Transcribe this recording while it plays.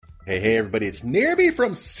Hey, everybody, it's Nairby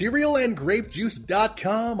from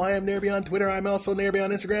cerealandgrapejuice.com. I am Nairby on Twitter. I'm also Nairby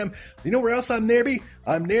on Instagram. You know where else I'm Nairby?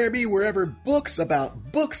 I'm Nairby wherever books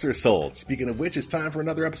about books are sold. Speaking of which, it's time for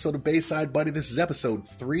another episode of Bayside Buddy. This is episode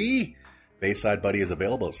 3. Bayside Buddy is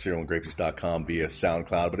available at cerealandgrapejuice.com via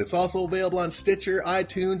SoundCloud, but it's also available on Stitcher,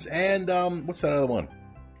 iTunes, and, what's that other one?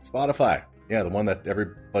 Spotify. Yeah, the one that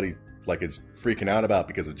everybody, is freaking out about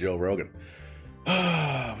because of Joe Rogan.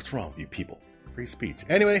 What's wrong with you people? Free speech.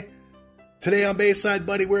 Anyway, today on Bayside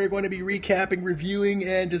Buddy, we're going to be recapping, reviewing,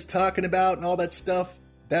 and just talking about and all that stuff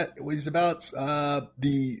that was about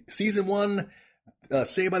the Season 1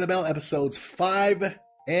 Saved by the Bell episodes 5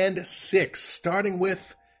 and 6. Starting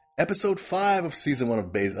with episode 5 of Season 1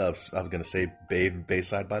 of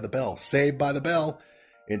Bayside by the Bell. Saved by the Bell,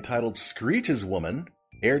 entitled Screech's Woman.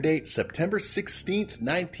 Air date September 16th,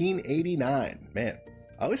 1989. Man.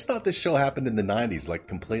 I always thought this show happened in the 90s,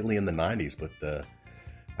 completely in the 90s, but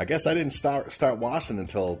I guess I didn't start watching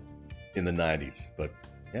until in the 90s. But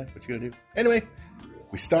yeah, what you gonna do? Anyway,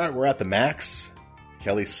 we're at the Max.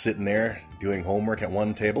 Kelly's sitting there doing homework at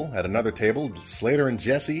one table. At another table, Slater and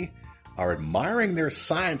Jesse are admiring their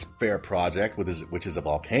science fair project, which is a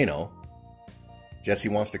volcano. Jesse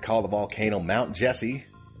wants to call the volcano Mount Jesse.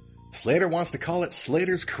 Slater wants to call it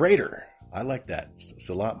Slater's Crater. I like that. It's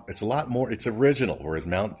a lot more. It's original. Whereas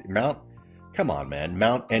Mount. Come on, man.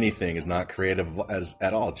 Mount anything is not creative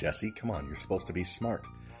at all, Jesse. Come on, you're supposed to be smart.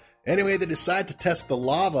 Anyway, they decide to test the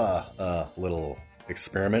lava little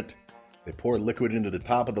experiment. They pour liquid into the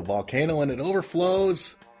top of the volcano and it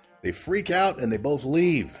overflows. They freak out and they both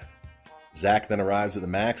leave. Zach then arrives at the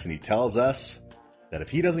Max and he tells us that if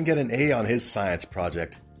he doesn't get an A on his science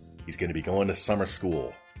project, he's going to be going to summer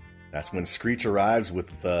school. That's when Screech arrives with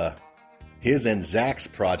his and Zach's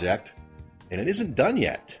project, and it isn't done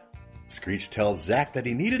yet. Screech tells Zach that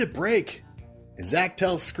he needed a break, and Zach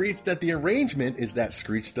tells Screech that the arrangement is that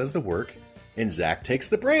Screech does the work, and Zach takes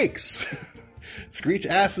the breaks. Screech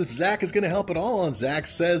asks if Zach is going to help at all, and Zach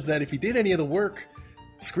says that if he did any of the work,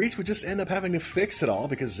 Screech would just end up having to fix it all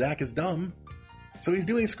because Zach is dumb. So he's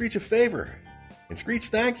doing Screech a favor, and Screech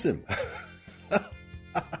thanks him.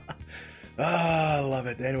 I love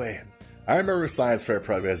it. Anyway, I remember science fair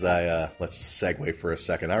projects. Let's segue for a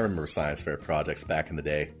second. I remember science fair projects back in the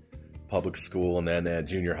day, public school and then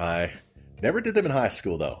junior high. Never did them in high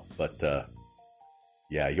school though. But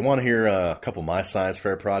yeah, you want to hear a couple of my science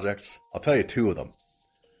fair projects? I'll tell you 2 of them.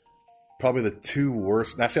 Probably the 2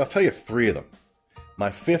 worst. Actually, I'll tell you 3 of them. My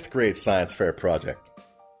 5th grade science fair project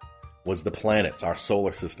was the planets, our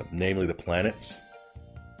solar system, namely the planets.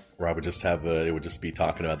 Where I would just have it would just be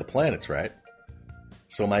talking about the planets, right?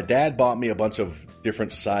 So my dad bought me a bunch of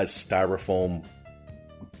different size styrofoam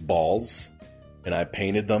balls, and I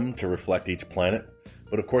painted them to reflect each planet.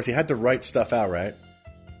 But of course, you had to write stuff out, right?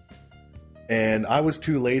 And I was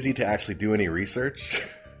too lazy to actually do any research.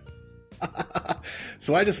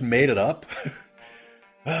 So I just made it up.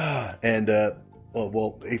 And,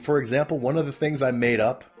 for example, one of the things I made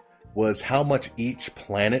up was how much each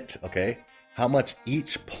planet, okay? How much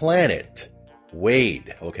each planet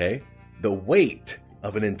weighed, okay? The weight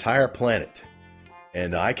of an entire planet.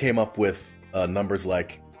 And I came up with numbers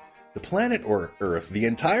like the planet Earth, the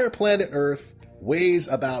entire planet Earth weighs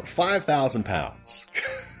about 5,000 pounds.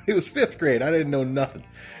 It was 5th grade. I didn't know nothing.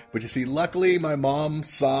 But you see, luckily my mom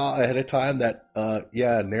saw ahead of time that,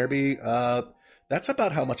 Nairby, that's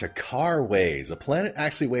about how much a car weighs. A planet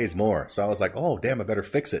actually weighs more. So I was like, oh, damn, I better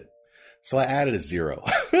fix it. So I added a 0.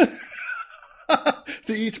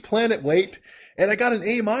 To each planet weight, and I got an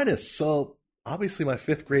A-. So obviously my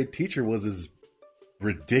 5th grade teacher was as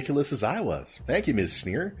ridiculous as I was. Thank you, Ms.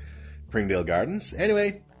 Schneer, Springdale Gardens.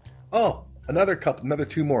 Anyway, another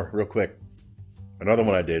 2 more real quick. Another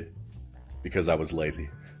one I did because I was lazy.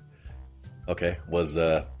 Okay,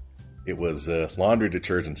 it was laundry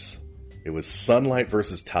detergents. It was Sunlight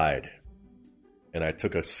versus Tide, and I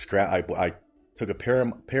took a I took a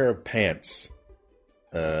pair of pants.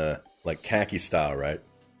 Like khaki style, right?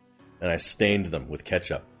 And I stained them with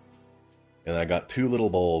ketchup. And I got 2 little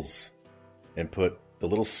bowls and put the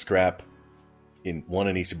little scrap in one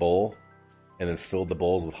in each bowl, and then filled the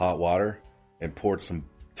bowls with hot water and poured some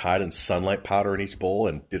Tide and Sunlight powder in each bowl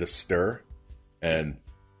and did a stir. And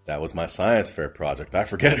that was my science fair project. I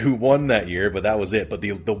forget who won that year, but that was it. But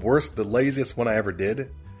the laziest one I ever did,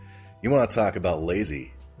 you want to talk about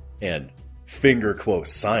lazy and finger quote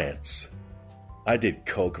science. I did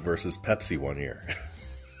Coke versus Pepsi one year.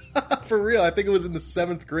 For real, I think it was in the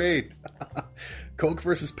 7th grade. Coke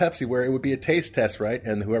versus Pepsi, where it would be a taste test, right?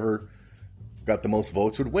 And whoever got the most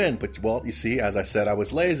votes would win. But, well, you see, as I said, I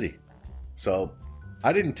was lazy. So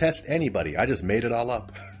I didn't test anybody. I just made it all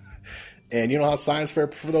up. And you know how science fair,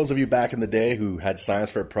 for those of you back in the day who had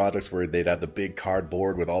science fair projects where they'd have the big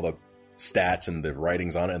cardboard with all the stats and the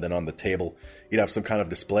writings on it, and then on the table you'd have some kind of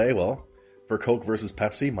display. Well, for Coke versus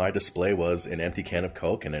Pepsi, my display was an empty can of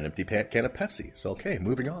Coke and an empty can of Pepsi. So, okay,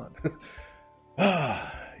 moving on.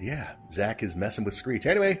 Yeah, Zach is messing with Screech.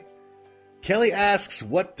 Anyway, Kelly asks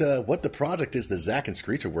what the project is that Zach and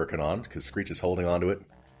Screech are working on, because Screech is holding on to it.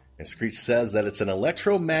 And Screech says that it's an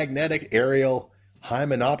electromagnetic aerial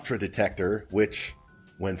hymenoptera detector, which,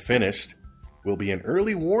 when finished, will be an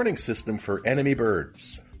early warning system for enemy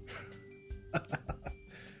birds.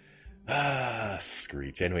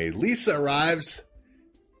 Screech. Anyway, Lisa arrives,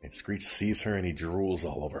 and Screech sees her and he drools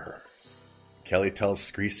all over her. Kelly tells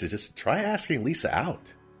Screech to just try asking Lisa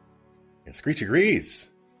out. And Screech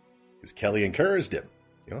agrees, because Kelly encouraged him.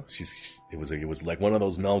 You know, it was like one of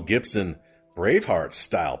those Mel Gibson Braveheart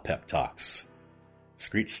style pep talks.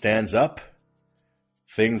 Screech stands up.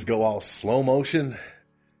 Things go all slow motion.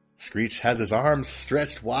 Screech has his arms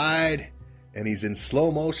stretched wide, and he's in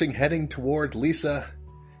slow motion heading toward Lisa.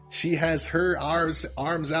 She has her arms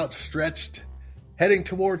outstretched, heading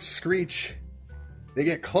towards Screech. They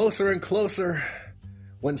get closer and closer,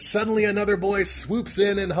 when suddenly another boy swoops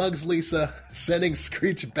in and hugs Lisa, sending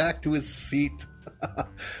Screech back to his seat.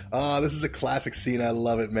 Oh, this is a classic scene. I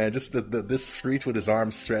love it, man. Just this Screech with his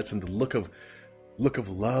arms stretched and the look of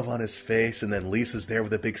love on his face, and then Lisa's there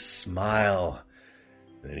with a big smile.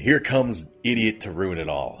 And here comes idiot to ruin it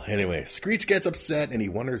all. Anyway, Screech gets upset and he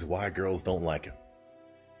wonders why girls don't like him.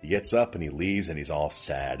 He gets up and he leaves and he's all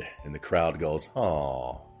sad, and the crowd goes,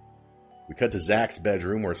 "Aww." We cut to Zach's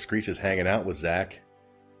bedroom where Screech is hanging out with Zach.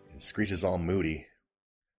 And Screech is all moody.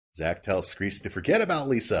 Zach tells Screech to forget about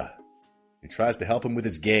Lisa. He tries to help him with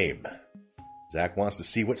his game. Zach wants to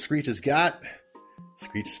see what Screech has got.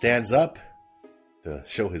 Screech stands up to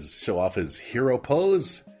show off his hero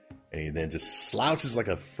pose, and he then just slouches like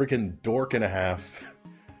a freaking dork and a half.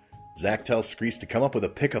 Zach tells Screech to come up with a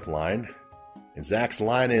pickup line, and Zach's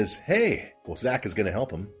line is, "Hey," well, Zach is going to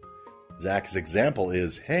help him. Zach's example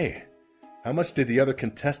is, "Hey, how much did the other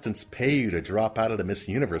contestants pay you to drop out of the Miss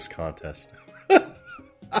Universe contest?"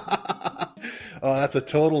 Oh, that's a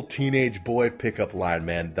total teenage boy pickup line,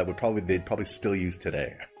 man. They'd probably still use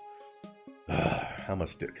today. How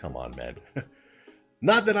much did? Come on, man.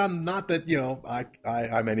 Not that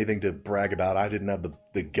I'm anything to brag about. I didn't have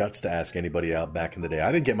the guts to ask anybody out back in the day.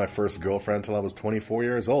 I didn't get my first girlfriend until I was 24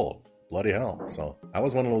 years old. Bloody hell. So I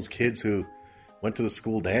was one of those kids who went to the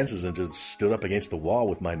school dances and just stood up against the wall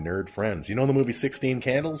with my nerd friends. You know the movie 16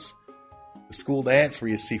 Candles? The school dance where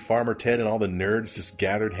you see Farmer Ted and all the nerds just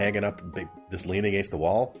gathered, hanging up, just leaning against the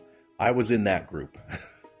wall? I was in that group.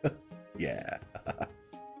 Yeah.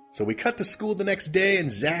 So we cut to school the next day,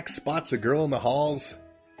 and Zach spots a girl in the halls,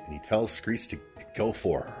 and he tells Screech to go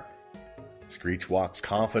for her. Screech walks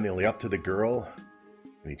confidently up to the girl,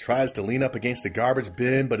 and he tries to lean up against the garbage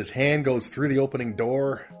bin, but his hand goes through the opening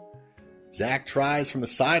door. Zach tries from the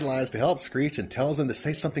sidelines to help Screech and tells him to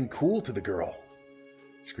say something cool to the girl.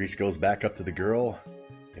 Screech goes back up to the girl,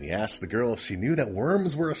 and he asks the girl if she knew that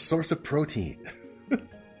worms were a source of protein.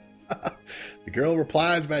 The girl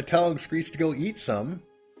replies by telling Screech to go eat some.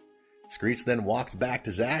 Screech then walks back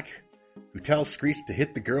to Zach, who tells Screech to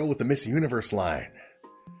hit the girl with the Miss Universe line.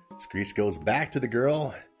 Screech goes back to the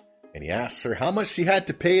girl, and he asks her how much she had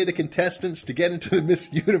to pay the contestants to get into the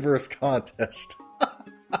Miss Universe contest.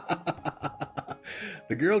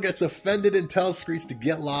 The girl gets offended and tells Screech to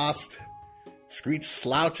get lost. Screech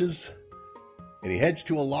slouches, and he heads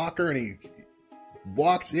to a locker, and he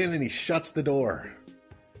walks in and he shuts the door.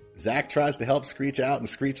 Zach tries to help Screech out, and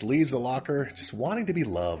Screech leaves the locker, just wanting to be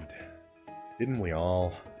loved. Didn't we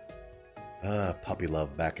all? Puppy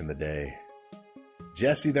love back in the day.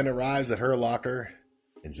 Jessie then arrives at her locker,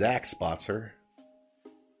 and Zach spots her.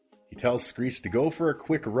 He tells Screech to go for a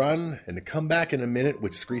quick run and to come back in a minute,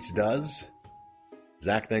 which Screech does.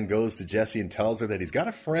 Zach then goes to Jessie and tells her that he's got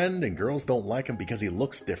a friend and girls don't like him because he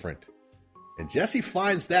looks different. And Jessie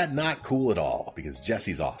finds that not cool at all, because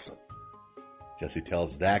Jessie's awesome. Jessie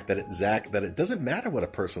tells Zach that it doesn't matter what a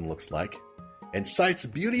person looks like, and cites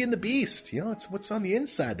Beauty and the Beast. You know, it's what's on the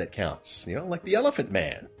inside that counts. You know, like the Elephant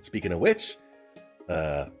Man. Speaking of which,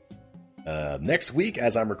 next week,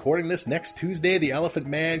 as I'm recording this, next Tuesday, The Elephant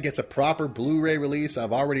Man gets a proper Blu-ray release.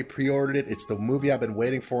 I've already pre-ordered it. It's the movie I've been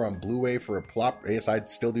waiting for on Blu-ray for a plot. Yes, I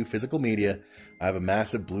still do physical media. I have a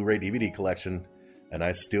massive Blu-ray DVD collection, and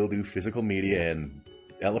I still do physical media, and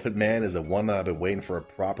Elephant Man is the one that I've been waiting for a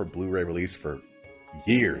proper Blu-ray release for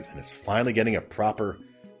years, and it's finally getting a proper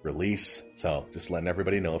release. So just letting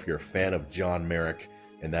everybody know, if you're a fan of John Merrick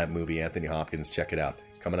and that movie, Anthony Hopkins, check it out.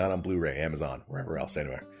 It's coming out on Blu-ray, Amazon, wherever else,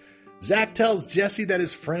 anyway. Zach tells Jesse that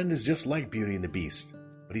his friend is just like Beauty and the Beast,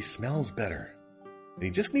 but he smells better, and he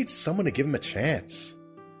just needs someone to give him a chance.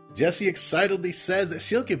 Jesse excitedly says that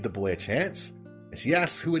she'll give the boy a chance, and she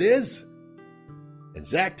asks who it is, and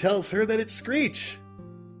Zach tells her that it's Screech.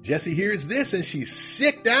 Jesse hears this and she's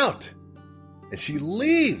sicked out, and she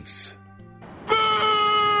leaves.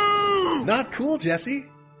 Boo! Not cool, Jesse.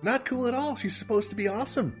 Not cool at all. She's supposed to be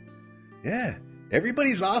awesome. Yeah.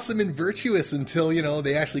 Everybody's awesome and virtuous until,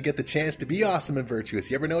 they actually get the chance to be awesome and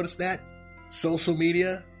virtuous. You ever notice that? Social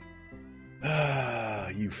media?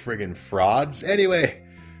 You friggin' frauds. Anyway,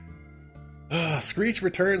 Screech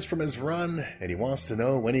returns from his run, and he wants to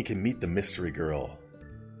know when he can meet the mystery girl.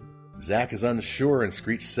 Zach is unsure, and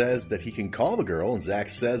Screech says that he can call the girl, and Zach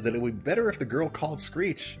says that it would be better if the girl called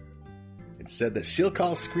Screech. And said that she'll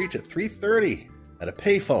call Screech at 3:30 at a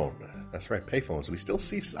payphone. That's right, payphones. I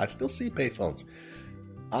still see payphones.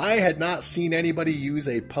 I had not seen anybody use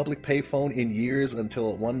a public payphone in years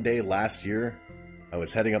until one day last year. I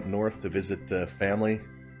was heading up north to visit family.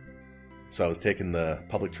 So I was taking the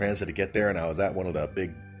public transit to get there, and I was at one of the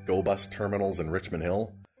big Go Bus terminals in Richmond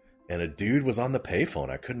Hill. And a dude was on the payphone.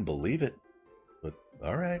 I couldn't believe it. But,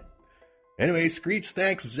 alright. Anyway, Screech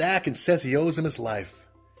thanks Zach and says he owes him his life.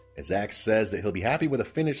 And Zach says that he'll be happy with a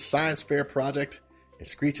finished science fair project. And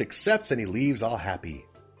Screech accepts and he leaves all happy.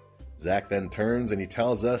 Zach then turns and he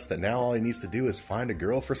tells us that now all he needs to do is find a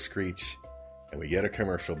girl for Screech. And we get a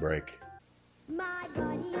commercial break. My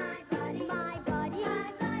buddy, my buddy, my buddy,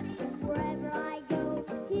 my buddy. Wherever I go,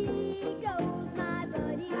 he goes. My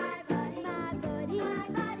buddy, my buddy, my buddy, my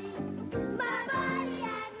buddy. My buddy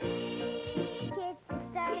and me. Kiss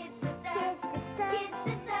sister, kiss sister, kiss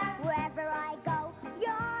sister. Wherever I go,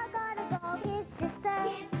 you're gonna go. Kiss sister,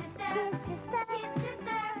 kiss sister, kiss sister, kiss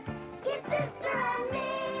sister, kiss sister and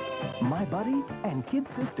me. My Buddy and Kid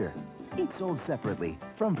Sister. Each sold separately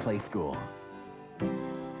from Play School.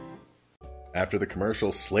 After the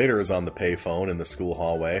commercial, Slater is on the payphone in the school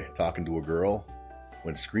hallway talking to a girl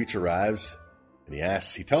when Screech arrives, and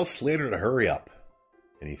he tells Slater to hurry up,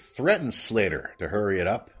 and he threatens Slater to hurry it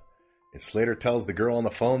up, and Slater tells the girl on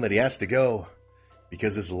the phone that he has to go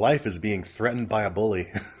because his life is being threatened by a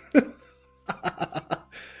bully.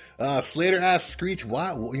 Slater asks Screech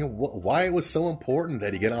why it was so important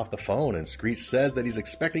that he get off the phone, and Screech says that he's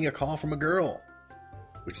expecting a call from a girl,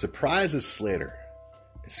 which surprises Slater.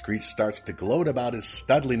 Screech starts to gloat about his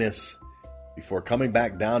studliness before coming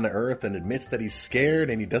back down to earth and admits that he's scared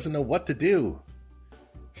and he doesn't know what to do.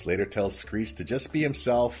 Slater tells Screech to just be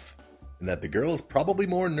himself and that the girl is probably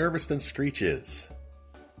more nervous than Screech is.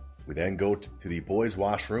 We then go to the boys'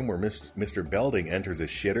 washroom where Mr. Belding enters a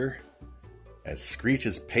shitter as Screech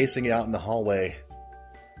is pacing out in the hallway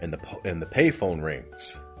and the payphone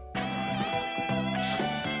rings.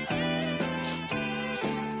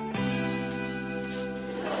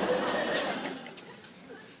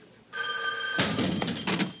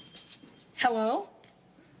 Hello?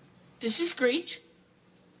 This is Screech.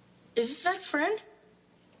 Is this Zach's friend?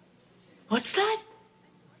 What's that?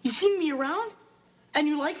 You seen me around? And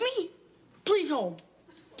you like me? Please hold.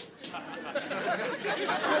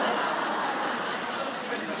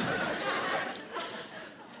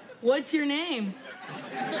 What's your name?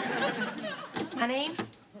 My name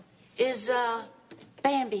is,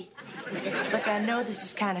 Bambi. Look, I know this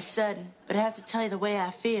is kind of sudden, but I have to tell you the way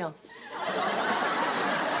I feel.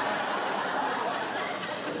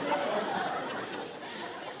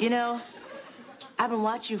 You know, I've been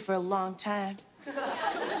watching you for a long time.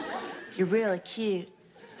 You're really cute.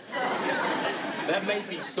 That may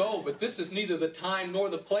be so, but this is neither the time nor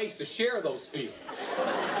the place to share those feelings.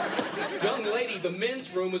 Young lady, the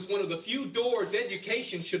men's room is one of the few doors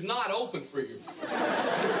education should not open for you.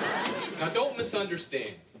 Now, don't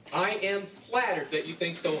misunderstand. I am flattered that you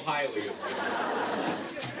think so highly of me.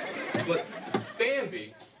 But,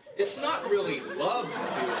 Bambi, it's not really love you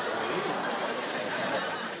feel for me.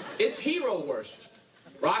 It's hero worship.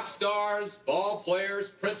 Rock stars, ball players,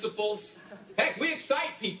 principals. Heck, we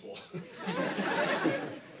excite people.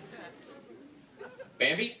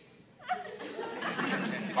 Bambi?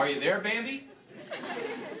 Are you there, Bambi?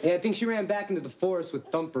 Yeah, I think she ran back into the forest with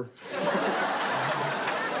Thumper.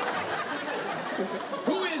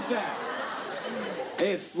 Who is that?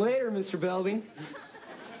 Hey, it's Slater, Mr. Belding.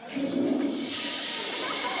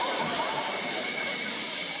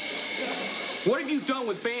 What have you done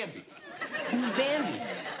with Bambi? Who's Bambi?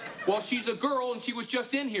 Well, she's a girl and she was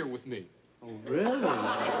just in here with me. Oh, really?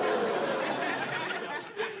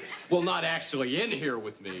 Well, not actually in here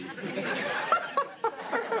with me.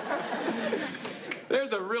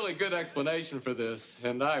 There's a really good explanation for this,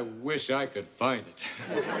 and I wish I could find it.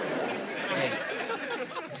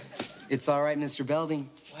 It's all right, Mr. Belding.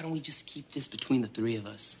 Why don't we just keep this between the three of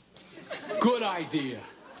us? Good idea.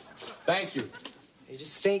 Thank you. Hey,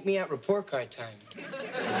 just thank me at report card time.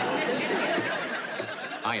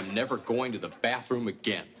 I am never going to the bathroom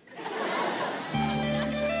again.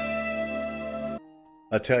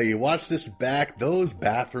 I'll tell you, watch this back. Those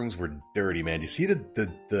bathrooms were dirty, man. Do you see the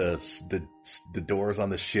doors on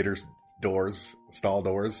the shitters doors, stall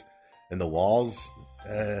doors, and the walls?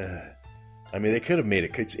 I mean, they could have made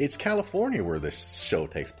it. It's California where this show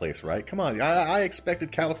takes place, right? Come on, I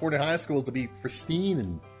expected California high schools to be pristine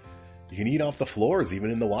and you can eat off the floors,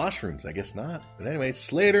 even in the washrooms. I guess not. But anyway,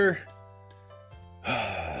 Slater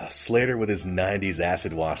with his 90s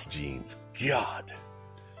acid wash jeans. God.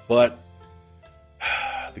 But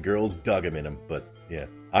the girls dug him in them. But yeah,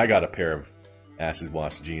 I got a pair of acid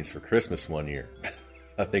wash jeans for Christmas one year.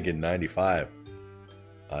 I think in 95.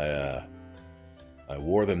 I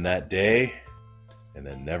wore them that day and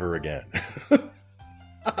then never again.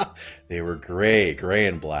 They were gray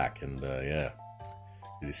and black. And yeah.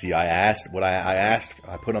 You see, I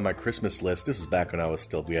put on my Christmas list. This was back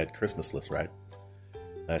when we had Christmas lists, right?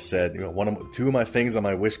 I said, two of my things on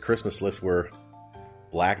my wish Christmas list were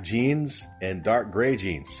black jeans and dark gray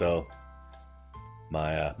jeans. So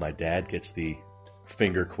my dad gets the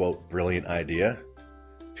finger quote brilliant idea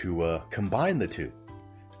to combine the two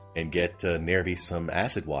and get Nerby some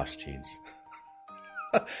acid wash jeans.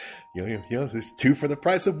 It's two for the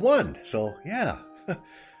price of one. So yeah.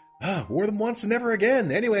 Wore them once and never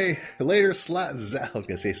again. Anyway, later Slack is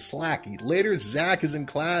in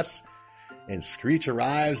class and Screech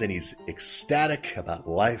arrives and he's ecstatic about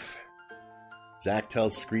life. Zach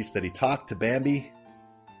tells Screech that he talked to Bambi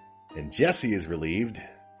and Jesse is relieved.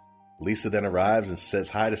 Lisa then arrives and says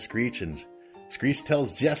hi to Screech and Screech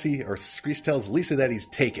tells Lisa that he's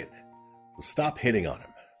taken. So stop hitting on him.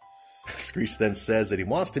 Screech then says that he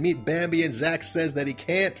wants to meet Bambi and Zach says that he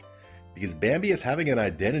can't because Bambi is having an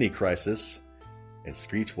identity crisis, and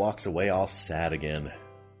Screech walks away all sad again.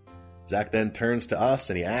 Zach then turns to us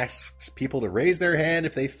and he asks people to raise their hand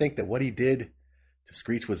if they think that what he did to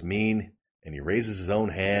Screech was mean, and he raises his own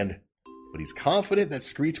hand, but he's confident that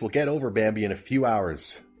Screech will get over Bambi in a few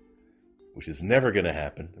hours, which is never going to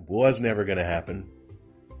happen. It was never going to happen.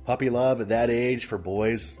 Puppy love at that age for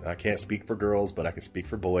boys, I can't speak for girls, but I can speak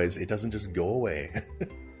for boys, it doesn't just go away.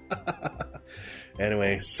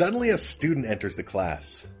 Anyway, suddenly a student enters the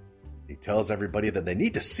class. He tells everybody that they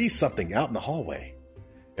need to see something out in the hallway.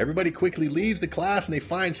 Everybody quickly leaves the class and they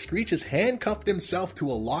find Screech has handcuffed himself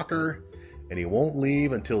to a locker and he won't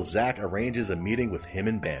leave until Zach arranges a meeting with him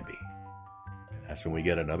and Bambi. And that's when we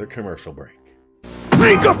get another commercial break.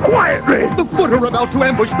 Speak up quietly! The Foot are about to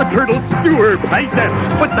ambush the turtle's sewer places.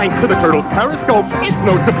 But thanks to the turtle's periscope, it's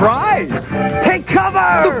no surprise. Take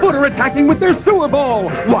cover! The Foot are attacking with their sewer ball.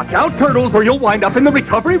 Watch out, turtles, or you'll wind up in the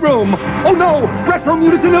recovery room. Oh no! Retro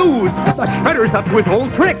Mutant Ooze! The Shredder's up to his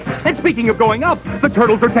old trick. And speaking of going up, the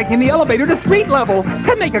turtles are taking the elevator to street level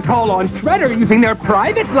to make a call on Shredder using their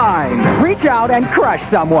private line. Reach out and crush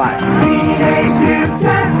someone. Teenage Mutant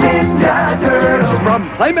Ninja Turtles from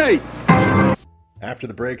Playmates. After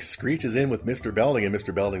the break, Screech is in with Mr. Belding in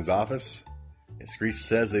Mr. Belding's office, and Screech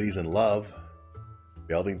says that he's in love.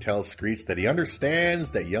 Belding tells Screech that he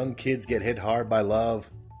understands that young kids get hit hard by love.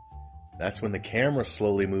 That's when the camera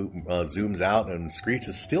slowly zooms out, and Screech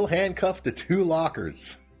is still handcuffed to two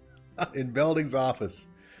lockers in Belding's office.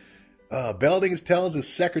 Belding tells his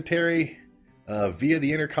secretary via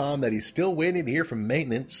the intercom that he's still waiting to hear from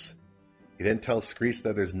maintenance. He then tells Screech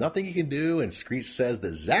that there's nothing he can do, and Screech says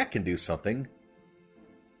that Zach can do something,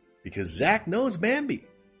 because Zach knows Bambi.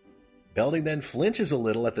 Belding then flinches a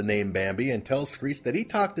little at the name Bambi and tells Screech that he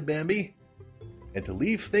talked to Bambi and to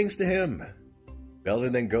leave things to him.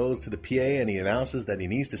 Belding then goes to the PA and he announces that he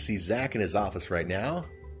needs to see Zach in his office right now.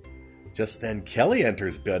 Just then Kelly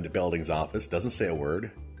enters Belding's office, doesn't say a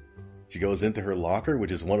word. She goes into her locker,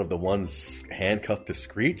 which is one of the ones handcuffed to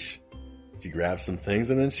Screech. She grabs some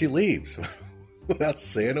things and then she leaves without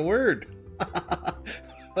saying a word.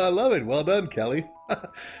 I love it. Well done, Kelly.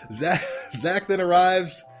 Zach then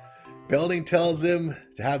arrives. Belding tells him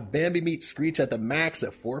to have Bambi meet Screech at the Max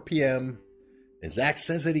at 4 p.m. And Zach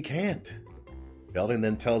says that he can't. Belding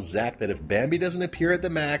then tells Zach that if Bambi doesn't appear at the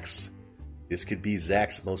Max, this could be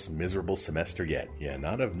Zach's most miserable semester yet. Yeah,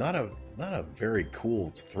 not a very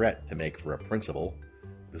cool threat to make for a principal.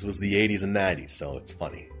 This was the 80s and 90s, so it's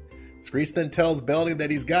funny. Screech then tells Belding that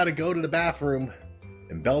he's got to go to the bathroom,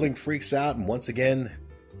 and Belding freaks out, and once again,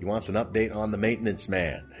 he wants an update on the maintenance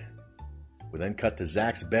man. We then cut to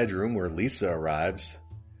Zach's bedroom where Lisa arrives.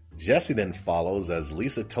 Jesse then follows as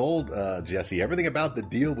Lisa told Jesse everything about the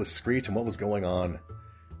deal with Screech and what was going on.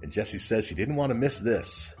 And Jessie says she didn't want to miss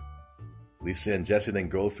this. Lisa and Jessie then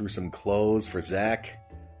go through some clothes for Zach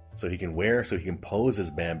so he can wear, so he can pose as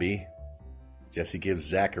Bambi. Jessie gives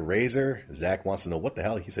Zach a razor. Zach wants to know what the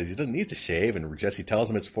hell. He says he doesn't need to shave, and Jessie tells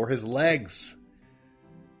him it's for his legs.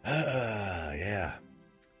 Yeah.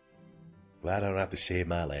 Glad I don't have to shave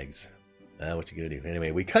my legs. What you gonna do? Anyway,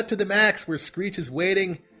 we cut to the Max where Screech is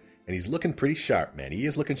waiting, and he's looking pretty sharp, man. He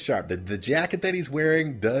is looking sharp. The jacket that he's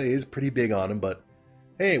wearing, is pretty big on him, but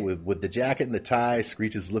hey, with the jacket and the tie,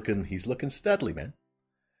 Screech is looking studly, man.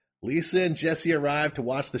 Lisa and Jessie arrive to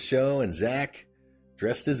watch the show, and Zach,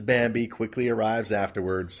 dressed as Bambi, quickly arrives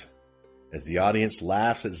afterwards. As the audience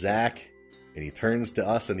laughs at Zach, and he turns to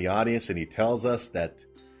us in the audience and he tells us that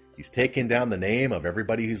he's taking down the name of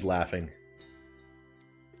everybody who's laughing.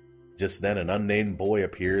 Just then, an unnamed boy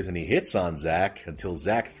appears and he hits on Zach until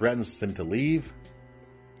Zach threatens him to leave.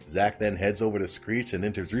 Zach then heads over to Screech and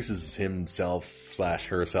introduces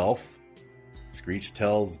himself/herself. Screech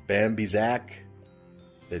tells Bambi Zach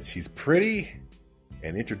that she's pretty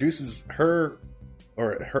and introduces him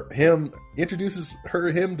to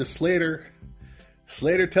Slater.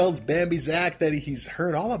 Slater tells Bambi Zach that he's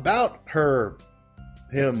heard all about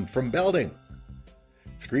him from Belding.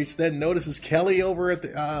 Screech then notices Kelly over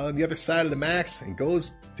at on the other side of the Max and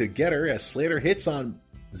goes to get her as Slater hits on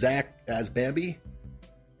Zach as Bambi.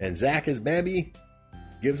 And Zach as Bambi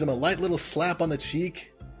gives him a light little slap on the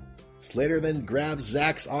cheek. Slater then grabs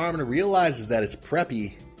Zach's arm and realizes that it's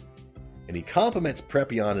Preppy. And he compliments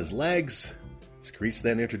Preppy on his legs. Screech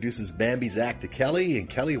then introduces Bambi Zach to Kelly, and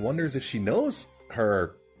Kelly wonders if she knows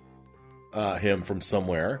him from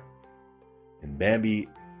somewhere. And Bambi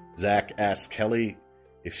Zach asks Kelly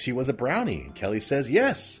if she was a brownie, and Kelly says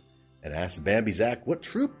yes, and asks Bambi Zach what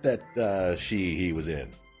troop that he was in.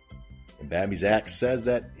 And Bambi Zach says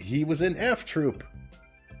that he was in F troop.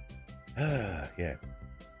 Yeah.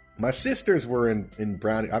 My sisters were in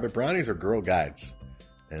brownie, either brownies or Girl Guides,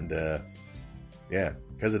 and yeah,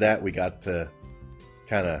 because of that we got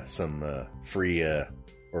kind of some free or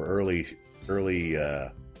early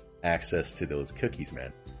access to those cookies,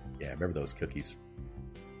 man. Yeah, I remember those cookies.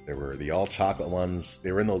 There were the all chocolate ones.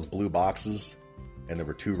 They were in those blue boxes, and there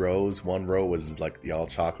were 2 rows. One row was like the all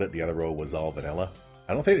chocolate, the other row was all vanilla.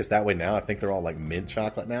 I don't think it's that way now. I think they're all like mint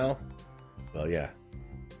chocolate now. Well, yeah,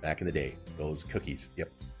 back in the day, those cookies.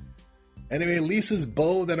 Yep. Anyway, Lisa's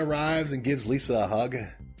beau then arrives and gives Lisa a hug.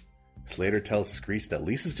 Slater tells Screech that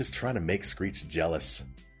Lisa's just trying to make Screech jealous.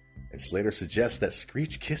 And Slater suggests that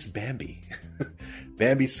Screech kiss Bambi.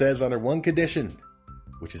 Bambi says on her one condition,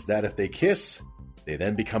 which is that if they kiss, they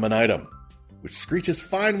then become an item, which Screech is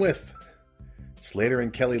fine with. Slater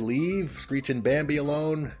and Kelly leave, Screech and Bambi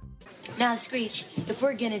alone. Now, Screech, if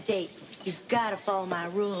we're gonna date, you've gotta follow my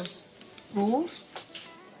rules. Rules?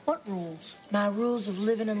 What rules? My rules of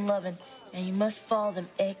living and loving, and you must follow them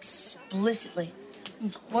explicitly.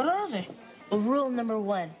 What are they? Well, rule number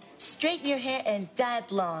 1, straighten your hair and dye it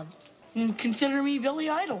blonde. Consider me Billy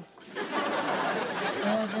Idol.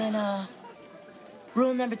 Well, then,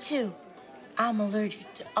 rule number 2, I'm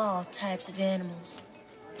allergic to all types of animals.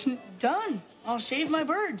 Done. I'll shave my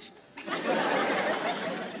birds.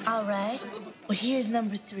 All right. Well, here's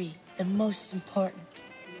number 3, the most important.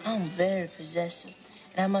 I'm very possessive,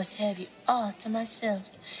 and I must have you all to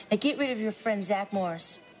myself. Now get rid of your friend Zach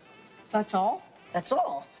Morris. That's all? That's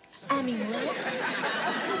all. I mean, what?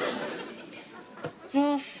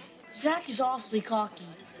 Well, Zach is awfully cocky,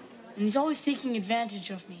 and he's always taking advantage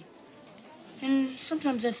of me. And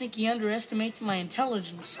sometimes I think he underestimates my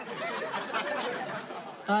intelligence.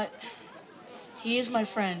 But he is my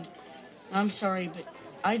friend. I'm sorry, but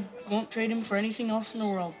I won't trade him for anything else in the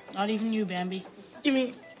world. Not even you, Bambi. You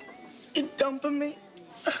mean you're dumping me?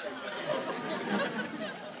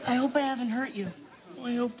 I hope I haven't hurt you.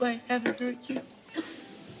 I hope I haven't hurt you.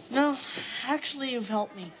 No, actually, you've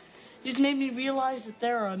helped me. You've made me realize that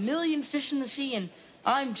there are a million fish in the sea, and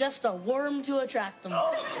I'm just a worm to attract them.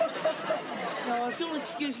 Now, if you'll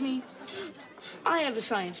excuse me, I have a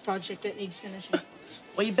science project that needs finishing.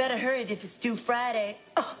 Well, you better hurry it if it's due Friday.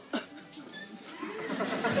 I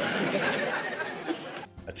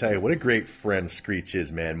tell you, what a great friend Screech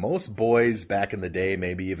is, man. Most boys back in the day,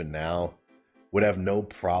 maybe even now, would have no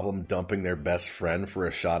problem dumping their best friend for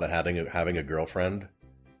a shot at having a girlfriend.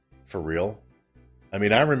 For real. I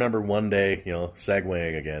mean, I remember one day,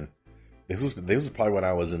 segueing again. This was probably when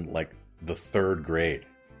I was in like the 3rd grade,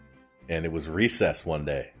 and it was recess one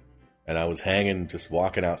day, and I was just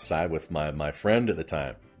walking outside with my friend at the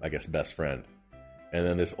time, I guess best friend, and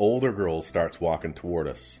then this older girl starts walking toward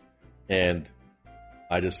us, and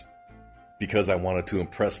I just, because I wanted to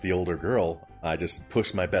impress the older girl, I just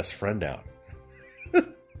pushed my best friend out.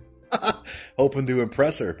 hoping to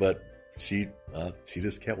impress her, but she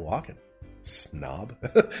just kept walking. Snob.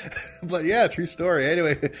 But yeah, true story.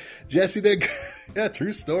 Anyway, Jesse then, yeah,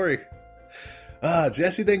 true story.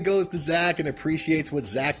 Jesse then goes to Zach and appreciates what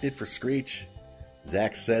Zach did for Screech.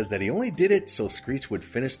 Zach says that he only did it so Screech would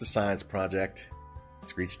finish the science project.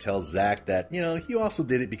 Screech tells Zach that, he also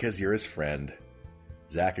did it because you're his friend.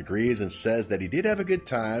 Zach agrees and says that he did have a good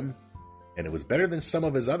time, and it was better than some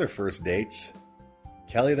of his other first dates.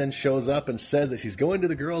 Kelly then shows up and says that she's going to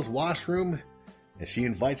the girls' washroom, and she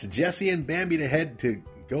invites Jesse and Bambi to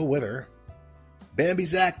go with her. Bambi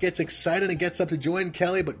Zach gets excited and gets up to join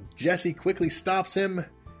Kelly, but Jesse quickly stops him.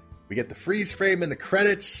 We get the freeze frame in the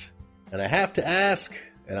credits, and I have to ask,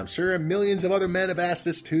 and I'm sure millions of other men have asked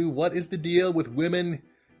this too, what is the deal with women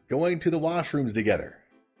going to the washrooms together?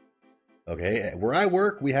 Okay, where I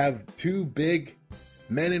work, we have 2 big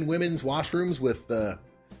men and women's washrooms with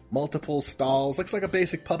multiple stalls. Looks like a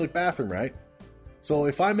basic public bathroom, right? So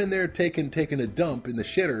if I'm in there taking a dump in the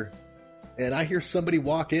shitter, and I hear somebody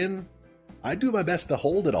walk in, I do my best to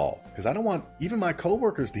hold it all, because I don't want even my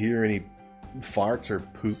coworkers to hear any farts or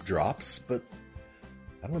poop drops. But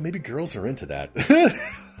I don't know, maybe girls are into that.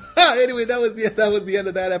 Anyway, that was the end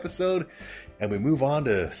of that episode, and we move on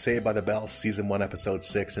to Saved by the Bell Season 1, Episode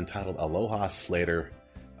 6, entitled Aloha Slater,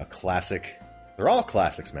 a classic. They're all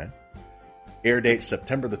classics, man. Air date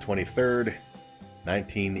September the 23rd,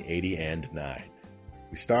 1989.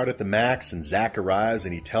 We start at the Max, and Zach arrives,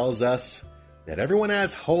 and he tells us that everyone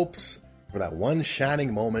has hopes for that one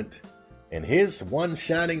shining moment, and his one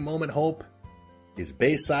shining moment hope is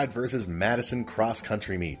Bayside versus Madison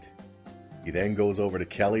cross-country meet. He then goes over to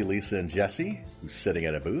Kelly, Lisa, and Jesse, who's sitting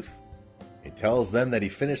at a booth. He tells them that he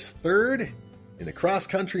finished 3rd in the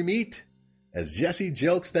cross-country meet, as Jesse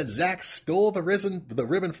jokes that Zach stole the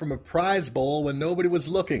ribbon from a prize bowl when nobody was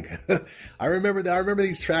looking. I remember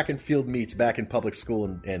these track and field meets back in public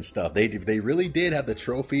school and stuff. They really did have the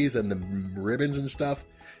trophies and the ribbons and stuff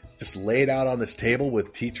just laid out on this table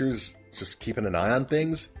with teachers just keeping an eye on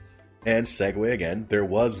things. And segue again, there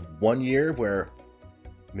was one year where,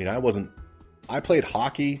 I played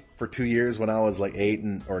hockey for 2 years when I was like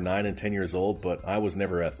 9 and 10 years old, but I was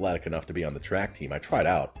never athletic enough to be on the track team. I tried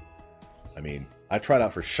out. I tried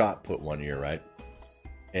out for shot put one year, right?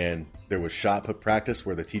 And there was shot put practice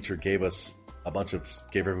where the teacher gave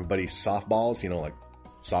everybody softballs, like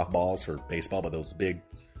softballs for baseball, but those big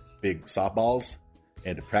softballs,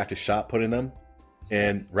 and to practice shot putting them.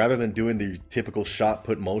 And rather than doing the typical shot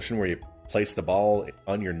put motion where you place the ball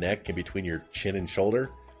on your neck and between your chin and shoulder,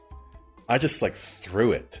 I just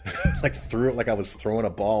threw it. like I was throwing a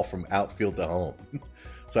ball from outfield to home.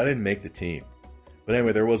 So I didn't make the team. But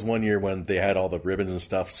anyway, there was one year when they had all the ribbons and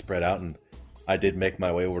stuff spread out, and I did make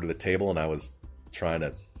my way over to the table, and I was trying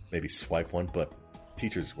to maybe swipe one, but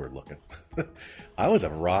teachers were looking. I was a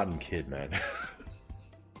rotten kid, man.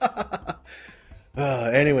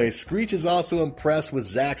 Anyway, Screech is also impressed with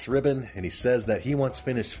Zach's ribbon, and he says that he once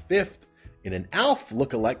finished 5th in an ALF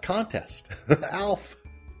look-alike contest. ALF.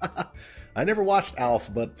 I never watched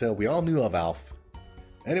ALF, but we all knew of ALF.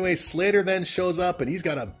 Anyway, Slater then shows up, and he's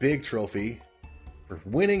got a big trophy for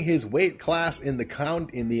winning his weight class in the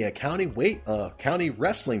county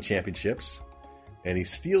wrestling championships, and he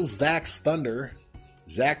steals Zach's thunder.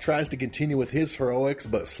 Zach tries to continue with his heroics,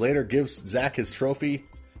 but Slater gives Zach his trophy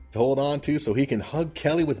to hold on to so he can hug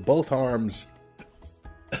Kelly with both arms,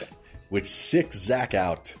 which sicks Zach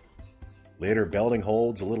out. Later, Belding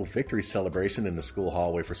holds a little victory celebration in the school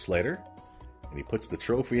hallway for Slater, and he puts the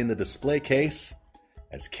trophy in the display case,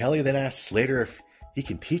 as Kelly then asks Slater if he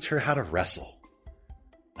can teach her how to wrestle.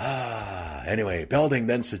 Anyway, Belding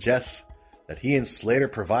then suggests that he and Slater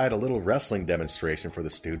provide a little wrestling demonstration for the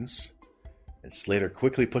students, and Slater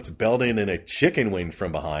quickly puts Belding in a chicken wing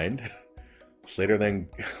from behind. Slater then,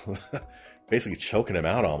 basically choking him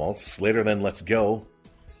out almost. Slater then lets go,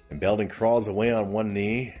 and Belding crawls away on one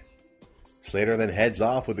knee. Slater then heads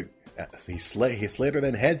off Slater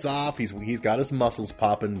then heads off. He's got his muscles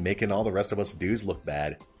popping, making all the rest of us dudes look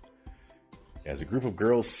bad. As a group of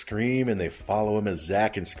girls scream and they follow him as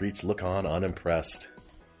Zach and Screech look on unimpressed.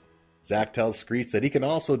 Zach tells Screech that he can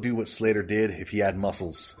also do what Slater did if he had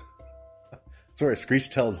muscles. Sorry, Screech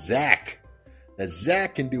tells Zach that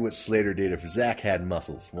Zach can do what Slater did if Zach had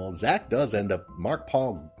muscles. Well, Zach does end up, Mark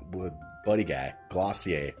Paul buddy guy,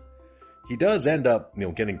 Glossier, he does end up,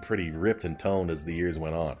 getting pretty ripped and toned as the years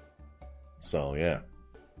went on. So, yeah.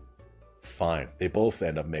 Fine. They both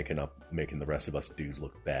end up making the rest of us dudes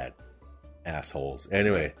look bad. Assholes.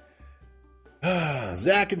 Anyway.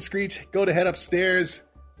 Zach and Screech go to head upstairs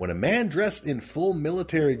when a man dressed in full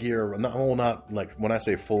military gear, not like, when I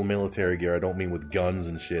say full military gear, I don't mean with guns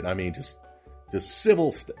and shit. I mean just Just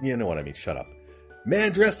civil, you know what I mean, shut up.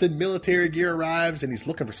 Man dressed in military gear arrives and he's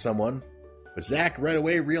looking for someone, but Zach right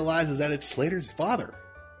away realizes that it's Slater's father.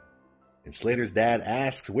 And Slater's dad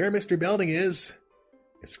asks where Mr. Belding is,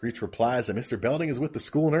 and Screech replies that Mr. Belding is with the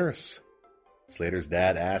school nurse. Slater's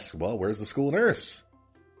dad asks, well, where's the school nurse?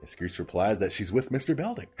 And Screech replies that she's with Mr.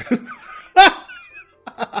 Belding.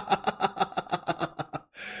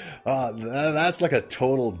 That's like a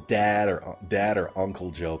total dad or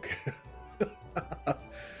uncle joke.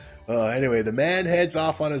 Anyway, the man heads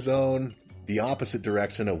off on his own, the opposite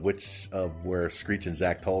direction of where Screech and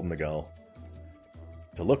Zach told him to go,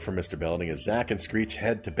 to look for Mr. Belding. As Zach and Screech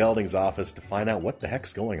head to Belding's office to find out what the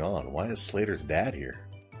heck's going on. Why is Slater's dad here?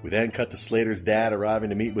 We then cut to Slater's dad arriving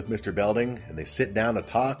to meet with Mr. Belding, and they sit down to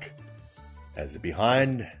talk, as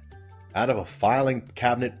behind, out of a filing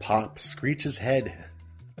cabinet, pops Screech's head.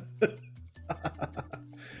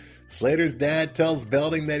 Slater's dad tells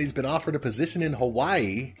Belding that he's been offered a position in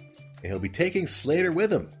Hawaii, and he'll be taking Slater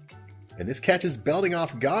with him. And this catches Belding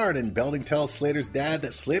off guard, and Belding tells Slater's dad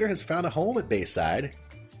that Slater has found a home at Bayside.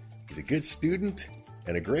 He's a good student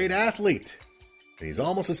and a great athlete, and he's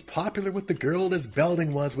almost as popular with the girl as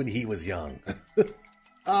Belding was when he was young.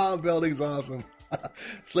 Oh, Belding's awesome.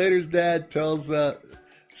 Slater's dad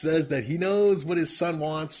says that he knows what his son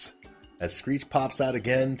wants, as Screech pops out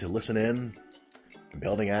again to listen in.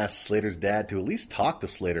 Belding asks Slater's dad to at least talk to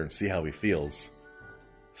Slater and see how he feels.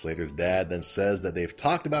 Slater's dad then says that they've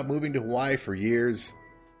talked about moving to Hawaii for years.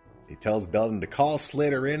 He tells Belding to call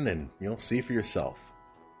Slater in and, see for yourself.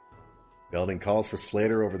 Belding calls for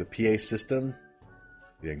Slater over the PA system.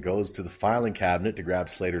 He then goes to the filing cabinet to grab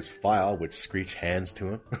Slater's file, which Screech hands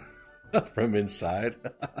to him from inside.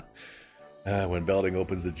 When Belding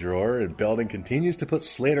opens the drawer, and Belding continues to put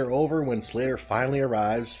Slater over when Slater finally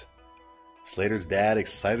arrives. Slater's dad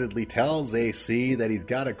excitedly tells AC that he's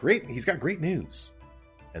got great news,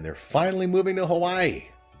 and they're finally moving to Hawaii.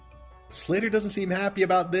 Slater doesn't seem happy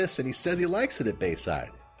about this, and he says he likes it at Bayside.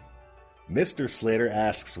 Mr. Slater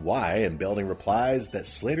asks why, and Belding replies that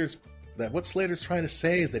what Slater's trying to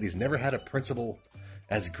say is that he's never had a principal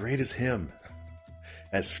as great as him.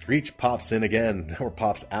 As Screech pops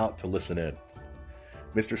out to listen in.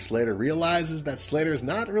 Mr. Slater realizes that Slater's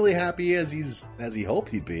not really happy as he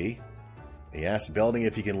hoped he'd be. He asks Belding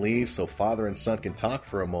if he can leave so father and son can talk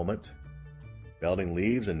for a moment. Belding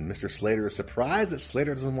leaves, and Mr. Slater is surprised that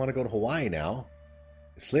Slater doesn't want to go to Hawaii now.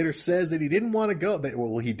 Slater says that he didn't want to go.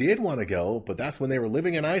 Well, he did want to go, but that's when they were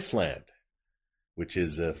living in Iceland. Which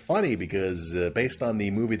is funny because based on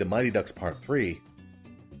the movie The Mighty Ducks Part 3,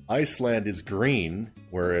 Iceland is green,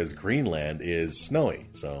 whereas Greenland is snowy.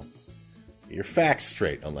 So, get your facts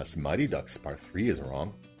straight, unless Mighty Ducks Part 3 is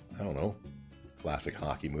wrong. I don't know. Classic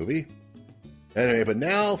hockey movie. Anyway, but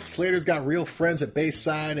now Slater's got real friends at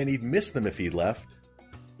Bayside, and he'd miss them if he left.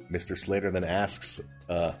 Mr. Slater then asks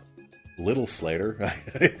Little Slater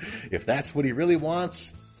if that's what he really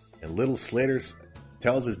wants, and Little Slater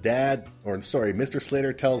tells Mr.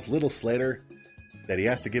 Slater tells Little Slater that he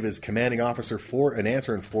has to give his commanding officer an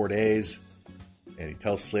answer in 4 days, and he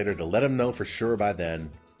tells Slater to let him know for sure by then.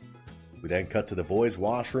 We then cut to the boys'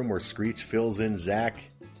 washroom where Screech fills in Zach.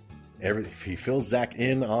 He fills Zach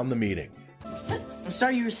in on the meeting. I'm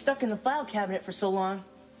sorry you were stuck in the file cabinet for so long.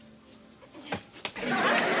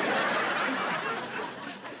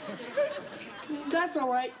 That's all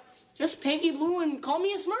right. Just paint me blue and call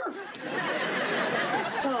me a Smurf.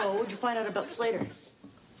 So, what'd you find out about Slater?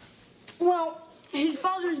 Well, his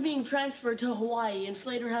father's being transferred to Hawaii, and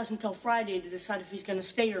Slater has until Friday to decide if he's going to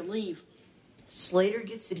stay or leave. Slater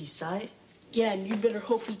gets to decide? Yeah, and you better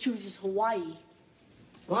hope he chooses Hawaii.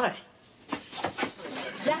 Why?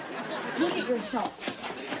 Zach, look at yourself.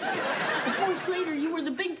 Before Slater, you were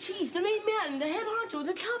the big cheese, the main man, the head honcho,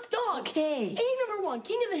 the top dog. Okay. A#1,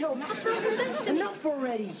 king of the hill, master of your destiny. Enough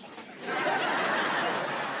already.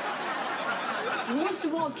 Worst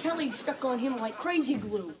of all, Kelly's stuck on him like crazy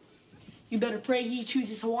glue. You better pray he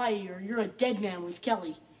chooses Hawaii, or you're a dead man with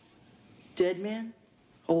Kelly. Dead man?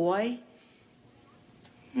 Hawaii?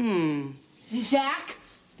 Zach?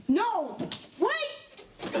 No! Wait!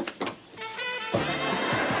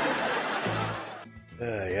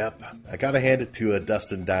 Yep. I gotta hand it to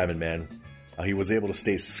Dustin Diamond, man. He was able to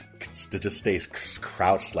just stay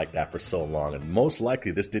crouched like that for so long, and most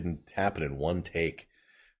likely this didn't happen in one take.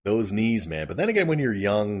 Those knees, man. But then again, when you're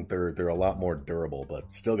young, they're a lot more durable.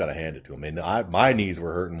 But still gotta hand it to him. And my knees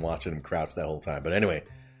were hurting watching him crouch that whole time. But anyway,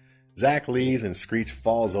 Zach leaves and Screech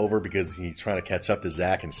falls over because he's trying to catch up to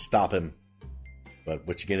Zach and stop him. But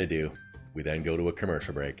what you gonna do? We then go to a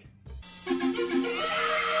commercial break.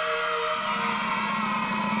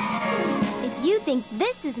 If you think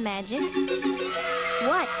this is magic.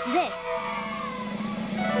 Watch this.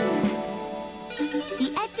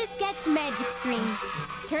 The Etch-a-Sketch magic screen.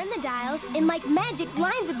 Turn the dials and like magic,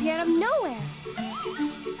 lines appear out of nowhere.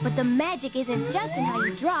 But the magic isn't just in how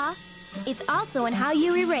you draw, it's also in how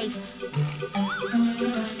you erase.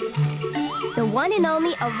 The one and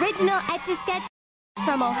only original Etch-a-Sketch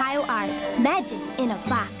from Ohio Art. Magic in a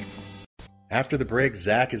box. After the break,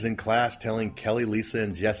 Zach is in class telling Kelly, Lisa,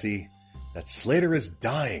 and Jesse that Slater is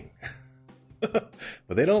dying. But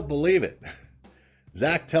they don't believe it.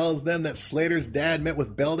 Zach tells them that Slater's dad met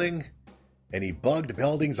with Belding, and he bugged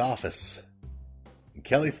Belding's office. And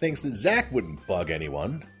Kelly thinks that Zach wouldn't bug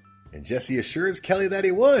anyone, and Jesse assures Kelly that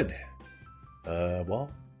he would.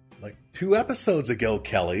 Like 2 episodes ago,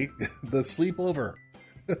 Kelly, the sleepover.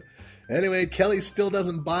 Anyway, Kelly still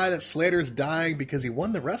doesn't buy that Slater's dying because he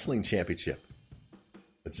won the wrestling championship.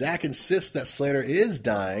 But Zach insists that Slater is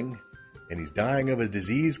dying, and he's dying of a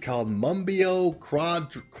disease called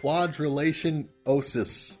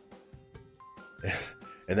quadrilationosis,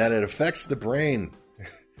 and that it affects the brain.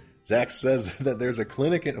 Zach says that there's a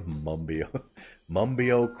clinic in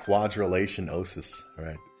quadrilationosis. All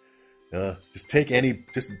right,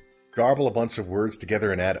 just garble a bunch of words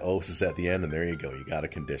together and add osis at the end, and there you go. You got a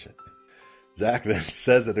condition. Zach then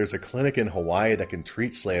says that there's a clinic in Hawaii that can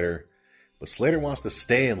treat Slater, but Slater wants to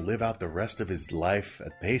stay and live out the rest of his life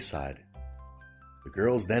at Bayside. The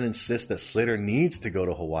girls then insist that Slater needs to go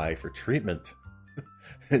to Hawaii for treatment.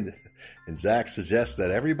 and Zach suggests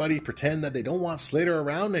that everybody pretend that they don't want Slater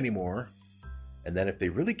around anymore, and that if they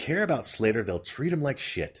really care about Slater, they'll treat him like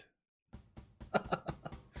shit.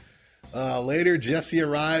 Later, Jesse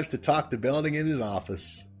arrives to talk to Belding in his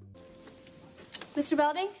office. Mr.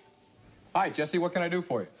 Belding? Hi, Jesse, what can I do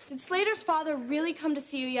for you? Did Slater's father really come to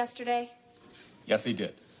see you yesterday? Yes, he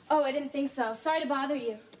did. Oh, I didn't think so. Sorry to bother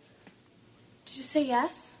you. Did you say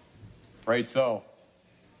yes? Afraid so.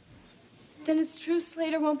 Then it's true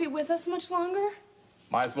Slater won't be with us much longer?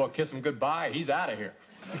 Might as well kiss him goodbye. He's out of here.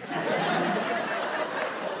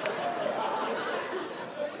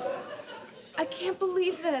 I can't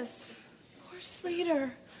believe this. Poor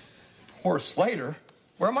Slater. Poor Slater?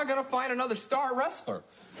 Where am I going to find another star wrestler?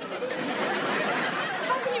 How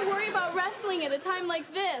can you worry about wrestling at a time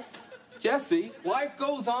like this? Jesse, life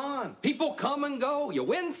goes on. People come and go. You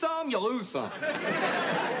win some, you lose some.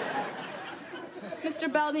 Mr.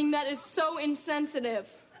 Belding, that is so insensitive.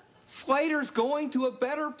 Slater's going to a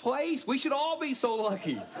better place. We should all be so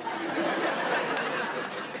lucky.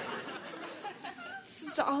 This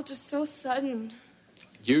is all just so sudden.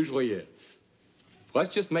 Usually is.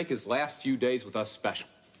 Let's just make his last few days with us special.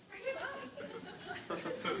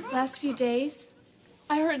 Last few days?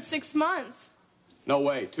 I heard 6 months. No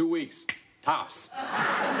way, 2 weeks. Tops.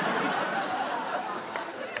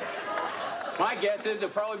 My guess is he'll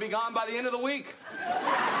probably be gone by the end of the week.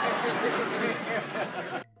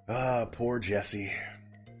 Poor Jesse.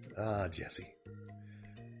 Jesse.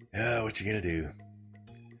 What you gonna do?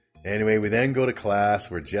 Anyway, we then go to class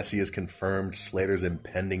where Jesse has confirmed Slater's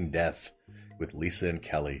impending death with Lisa and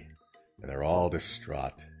Kelly, and they're all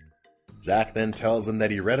distraught. Zach then tells them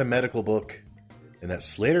that he read a medical book and that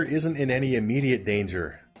Slater isn't in any immediate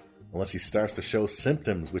danger unless he starts to show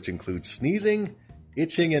symptoms which include sneezing,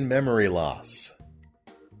 itching, and memory loss.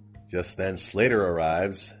 Just then, Slater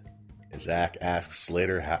arrives, and Zach asks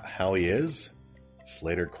Slater how he is.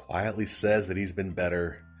 Slater quietly says that he's been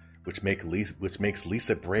better, which makes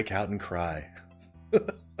Lisa break out and cry.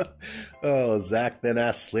 Zach then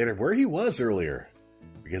asks Slater where he was earlier,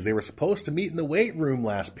 because they were supposed to meet in the weight room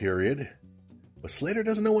last period. But Slater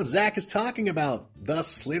doesn't know what Zach is talking about, thus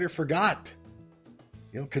Slater forgot.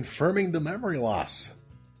 Confirming the memory loss,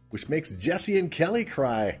 which makes Jesse and Kelly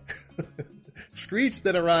cry. Screech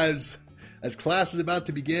then arrives as class is about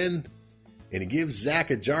to begin, and he gives Zach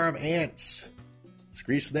a jar of ants.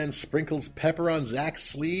 Screech then sprinkles pepper on Zach's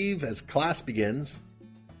sleeve as class begins.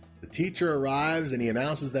 The teacher arrives and he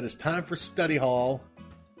announces that it's time for study hall,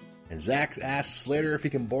 and Zach asks Slater if he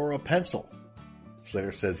can borrow a pencil.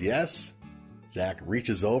 Slater says yes. Zach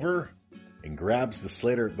reaches over and grabs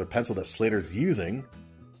the pencil that Slater's using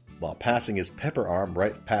while passing his pepper arm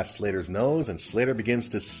right past Slater's nose, and Slater begins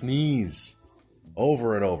to sneeze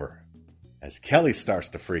over and over as Kelly starts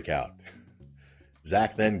to freak out.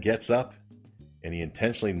 Zach then gets up and he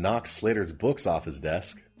intentionally knocks Slater's books off his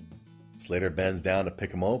desk. Slater bends down to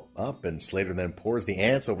pick him up, and Slater then pours the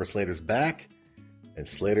ants over Slater's back, and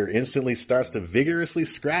Slater instantly starts to vigorously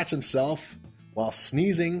scratch himself while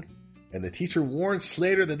sneezing, and the teacher warns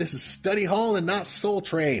Slater that this is study hall and not Soul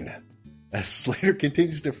Train. As Slater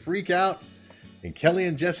continues to freak out, And Kelly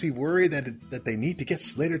and Jesse worry that they need to get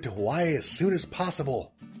Slater to Hawaii as soon as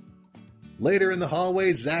possible. Later in the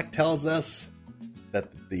hallway, Zach tells us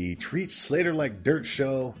that the Treat Slater Like Dirt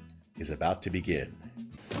show is about to begin.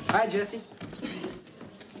 Hi, Jesse.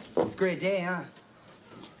 It's a great day, huh?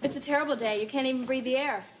 It's a terrible day. You can't even breathe the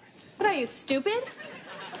air. What are you, stupid?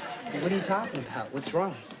 What are you talking about? What's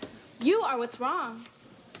wrong? You are what's wrong.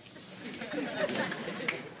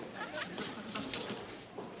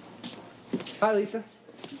 Hi, Lisa.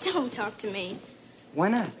 Don't talk to me. Why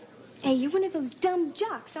not? Hey, you're one of those dumb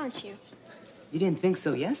jocks, aren't you? You didn't think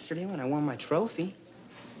so yesterday when I won my trophy.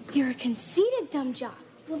 You're a conceited dumb jock.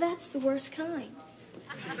 Well, that's the worst kind.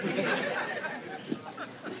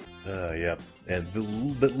 Yep. And the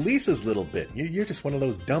Lisa's little bit. You're just one of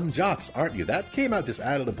those dumb jocks, aren't you? That came out just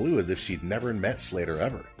out of the blue as if she'd never met Slater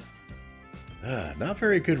ever. Not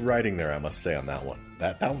very good writing there, I must say, on that one.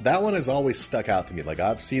 That one has always stuck out to me. Like,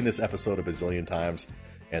 I've seen this episode a bazillion times,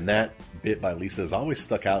 and that bit by Lisa has always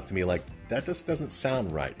stuck out to me like, that just doesn't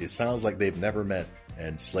sound right. It sounds like they've never met,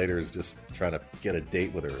 and Slater is just trying to get a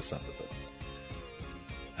date with her or something.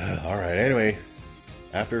 But all right, anyway.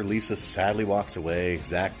 After Lisa sadly walks away,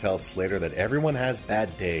 Zach tells Slater that everyone has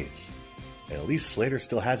bad days, and at least Slater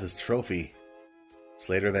still has his trophy.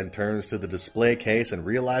 Slater then turns to the display case and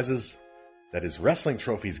realizes that his wrestling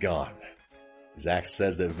trophy's gone. Zach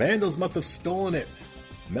says that vandals must have stolen it,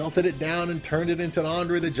 melted it down, and turned it into an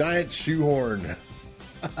Andre the Giant shoehorn.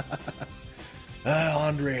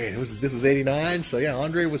 Andre, this was '89, so yeah,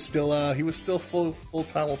 Andre was still full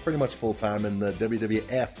time, well, pretty much full time in the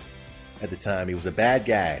WWF at the time. He was a bad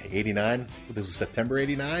guy. '89, this was September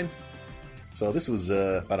 '89, so this was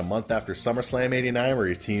about a month after SummerSlam '89, where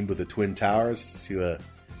he teamed with the Twin Towers to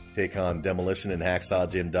take on Demolition and Hacksaw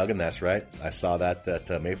Jim Duggan. That's right, I saw that at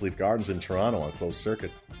Maple Leaf Gardens in Toronto on closed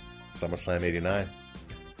circuit, SummerSlam '89.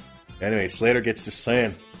 Anyway, Slater gets to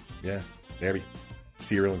saying, yeah, Nerby,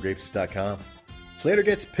 cerealandgrapes.com. Slater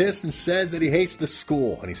gets pissed and says that he hates the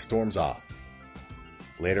school, and he storms off.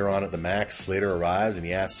 Later on at the Max, Slater arrives and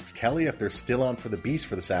he asks Kelly if they're still on for the beach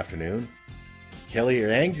for this afternoon. Kelly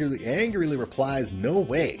angrily replies, "No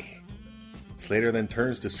way." Slater then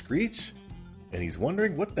turns to Screech, and he's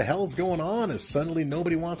wondering what the hell's going on as suddenly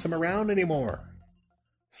nobody wants him around anymore.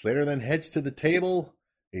 Slater then heads to the table,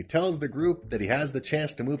 and he tells the group that he has the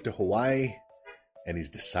chance to move to Hawaii, and he's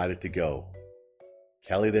decided to go.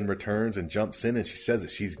 Kelly then returns and jumps in, and she says that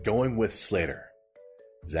she's going with Slater.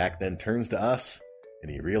 Zach then turns to us, and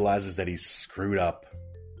he realizes that he's screwed up,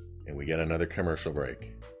 and we get another commercial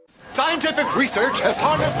break. Scientific research has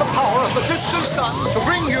harnessed the power of the distant sun to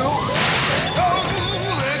bring you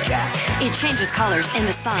Solar Cat. It changes colors in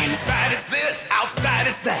the sun. Inside it's this, outside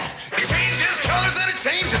it's that. It changes colors and it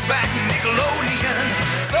changes back. Nickelodeon,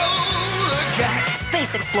 Solar Cat.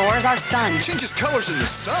 Space explorers are stunned. It changes colors in the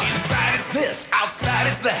sun. Inside it's this, outside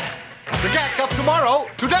it's that. The Cat Cup tomorrow,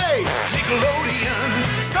 today. Nickelodeon,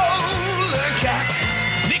 Solar Cat.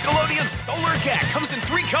 Nickelodeon Solar Cat comes in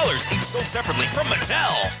 3 colors, each sold separately from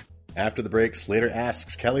Mattel. After the break, Slater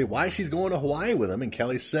asks Kelly why she's going to Hawaii with him, and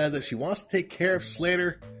Kelly says that she wants to take care of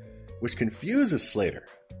Slater, which confuses Slater.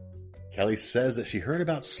 Kelly says that she heard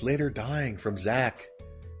about Slater dying from Zach,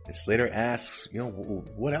 and Slater asks,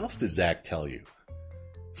 what else did Zach tell you?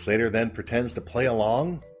 Slater then pretends to play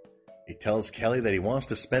along. He tells Kelly that he wants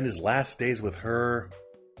to spend his last days with her,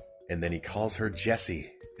 and then he calls her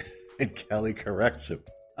Jessie, and Kelly corrects him.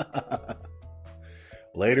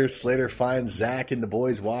 Later, Slater finds Zach in the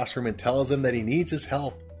boys' washroom and tells him that he needs his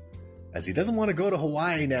help, as he doesn't want to go to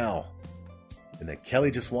Hawaii now, and that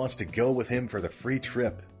Kelly just wants to go with him for the free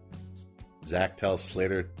trip. Zach tells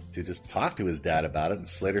Slater to just talk to his dad about it, and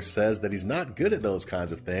Slater says that he's not good at those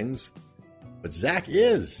kinds of things, but Zach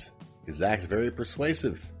is, because Zach's very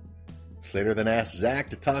persuasive. Slater then asks Zach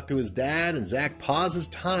to talk to his dad, and Zach pauses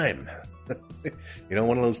time.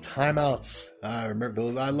 One of those timeouts. I remember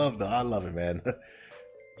those. I love it, man.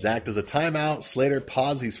 Zach does a timeout. Slater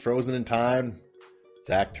pauses. He's frozen in time.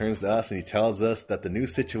 Zach turns to us and he tells us that the new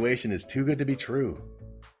situation is too good to be true,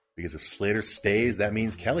 because if Slater stays, that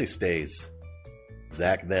means Kelly stays.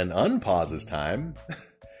 Zach then unpauses time.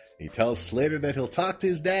 He tells Slater that he'll talk to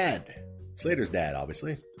his dad. Slater's dad,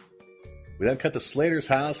 obviously. We then cut to Slater's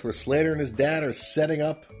house, where Slater and his dad are setting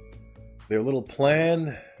up their little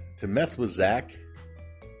plan to meth with Zach.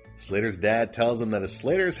 Slater's dad tells him that if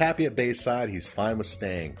Slater is happy at Bayside, he's fine with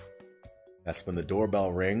staying. That's when the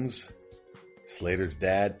doorbell rings. Slater's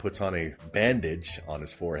dad puts on a bandage on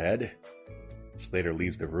his forehead. Slater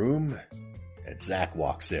leaves the room, and Zach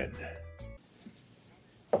walks in.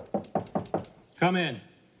 Come in.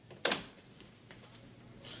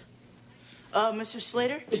 Mr.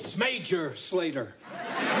 Slater? It's Major Slater.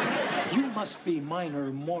 You must be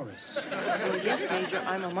Minor Morris. Well, yes, Major,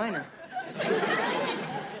 I'm a minor.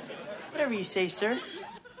 Whatever you say, sir.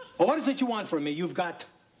 Well, what is it you want from me? You've got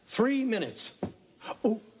 3 minutes.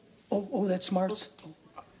 Oh, that's smart.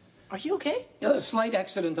 Are you okay? A slight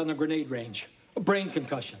accident on the grenade range. A brain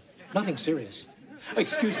concussion. Nothing serious.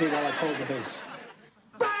 Excuse me while I call the base.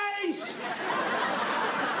 Base!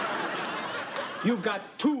 You've got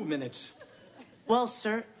 2 minutes. Well,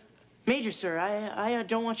 sir, Major, sir, I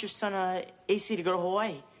don't want your son, AC, to go to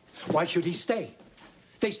Hawaii. Why should he stay?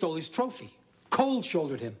 They stole his trophy,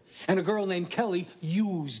 cold-shouldered him, and a girl named Kelly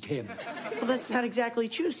used him. Well, that's not exactly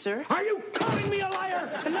true, sir. Are you calling me a liar?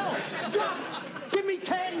 No. Drop! Give me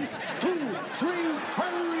 10, 2, 3,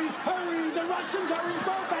 hurry! The Russians are in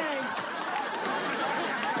Burbank!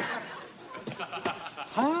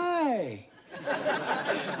 Hi.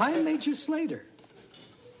 I'm Major Slater.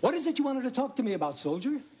 What is it you wanted to talk to me about,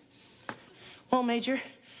 soldier? Well, Major,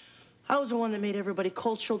 I was the one that made everybody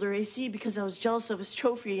cold shoulder AC because I was jealous of his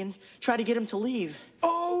trophy and tried to get him to leave.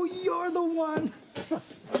 Oh, you're the one.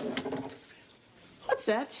 What's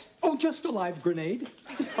that? Oh, just a live grenade.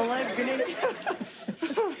 A live grenade?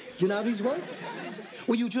 You know how these work?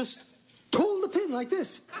 Well, you just pull the pin like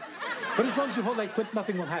this. But as long as you hold that clip,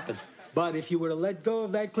 nothing will happen. But if you were to let go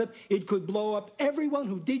of that clip, it could blow up everyone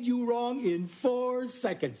who did you wrong in 4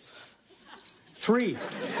 seconds. 3,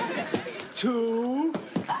 2...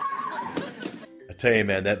 I tell you,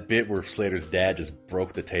 man, that bit where Slater's dad just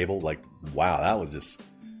broke the table, like, wow, that was just...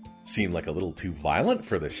 seemed like a little too violent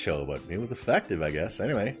for this show, but it was effective, I guess.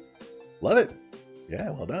 Anyway, love it. Yeah,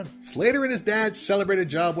 well done. Slater and his dad celebrate a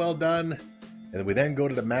job well done. And we then go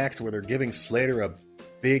to the Max where they're giving Slater a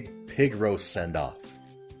big pig roast send-off.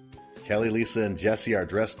 Kelly, Lisa, and Jesse are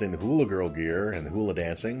dressed in hula girl gear and hula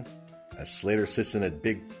dancing, as Slater sits in a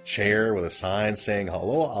big chair with a sign saying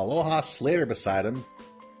Aloha Slater beside him.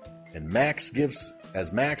 And Max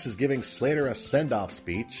is giving Slater a send-off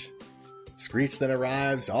speech. Screech then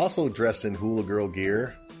arrives, also dressed in hula girl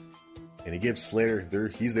gear, and he gives Slater,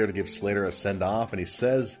 he's there to give Slater a send-off, and he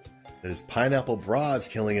says that his pineapple bra is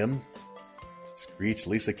killing him. Screech,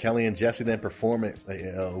 Lisa, Kelly, and Jesse then perform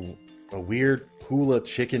a weird hula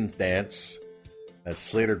chicken dance as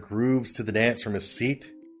Slater grooves to the dance from his seat.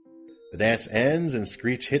 The dance ends, and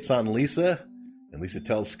Screech hits on Lisa, and Lisa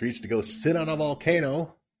tells Screech to go sit on a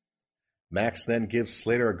volcano. Max then gives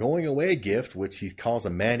Slater a going-away gift, which he calls a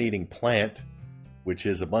man-eating plant, which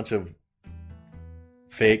is a bunch of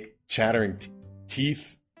fake chattering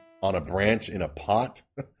teeth on a branch in a pot.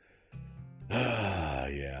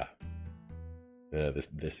 Yeah.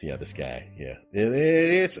 This guy. Yeah.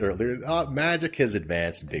 It's earlier. Magic has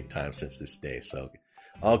advanced big time since this day, so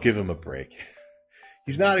I'll give him a break.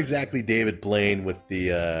 He's not exactly David Blaine with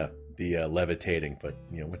the levitating, but,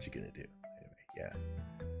 what you gonna do? Anyway, yeah.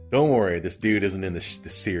 Don't worry, this dude isn't in the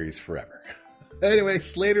series forever. Anyway,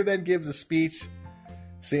 Slater then gives a speech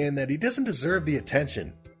saying that he doesn't deserve the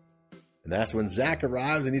attention. And that's when Zach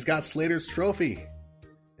arrives and he's got Slater's trophy.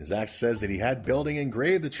 And Zach says that he had Belding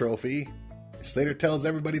engrave the trophy. And Slater tells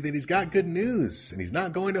everybody that he's got good news and he's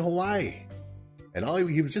not going to Hawaii. And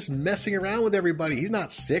he was just messing around with everybody. He's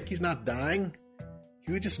not sick, he's not dying.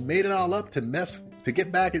 He just made it all up to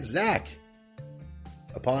get back at Zach.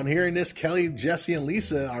 Upon hearing this, Kelly, Jesse, and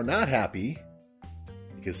Lisa are not happy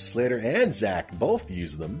because Slater and Zach both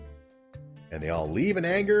use them, and they all leave in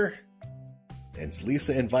anger. And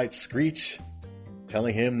Lisa invites Screech,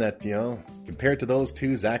 telling him that, compared to those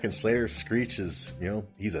two, Zach and Slater, Screech is,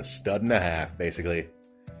 he's a stud and a half, basically.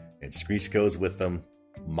 And Screech goes with them,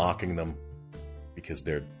 mocking them because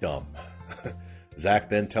they're dumb. Zach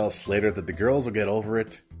then tells Slater that the girls will get over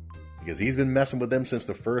it because he's been messing with them since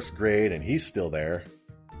the first grade and he's still there.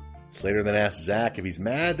 Slater then asks Zach if he's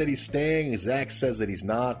mad that he's staying, and Zach says that he's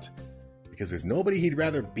not because there's nobody he'd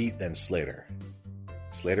rather beat than Slater.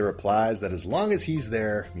 Slater replies that as long as he's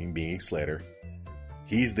there, being Slater,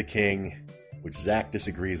 he's the king, which Zach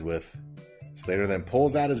disagrees with. Slater then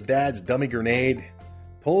pulls out his dad's dummy grenade,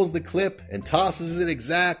 pulls the clip, and tosses it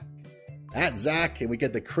at Zach, and we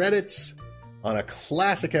get the credits on a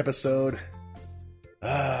classic episode.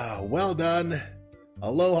 Well done.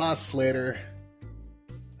 Aloha, Slater.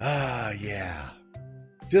 Yeah.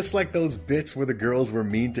 Just like those bits where the girls were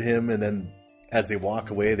mean to him, and then as they walk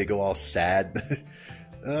away, they go all sad.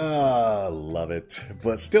 Love it.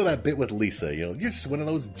 But still that bit with Lisa, you're just one of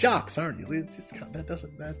those jocks, aren't you?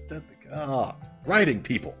 Writing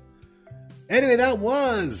people. Anyway, that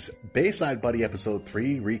was Bayside Buddy episode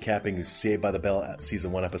 3, recapping Saved by the Bell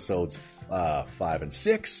season 1 episodes 5 and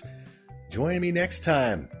 6. Join me next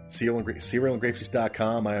time.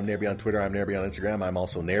 Cerealandgrapejuice.com. I am Nerby on Twitter. I'm Nerby on Instagram. I'm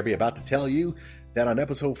also Nerby. About to tell you that on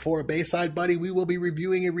episode 4 of Bayside Buddy, we will be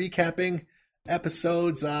reviewing and recapping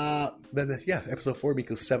episodes, episode 4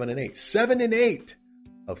 equals 7 and 8. 7 and 8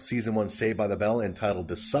 of season 1 Saved by the Bell, entitled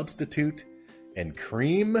The Substitute and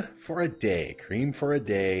Cream for a Day. Cream for a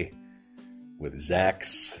Day with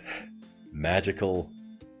Zach's magical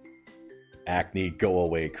acne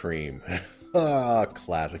go-away cream.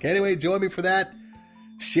 Classic. Anyway, join me for that.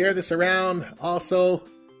 Share this around. Also,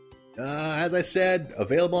 as I said,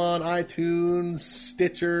 available on iTunes,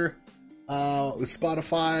 Stitcher,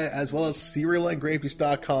 Spotify, as well as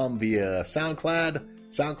cerealandgrapejuice.com via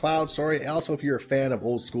SoundCloud. Also, if you're a fan of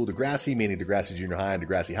old school Degrassi, meaning Degrassi Junior High and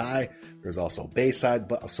Degrassi High, there's also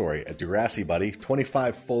Degrassi Buddy,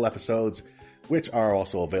 25 full episodes, which are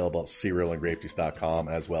also available at cerealandgrapejuice.com,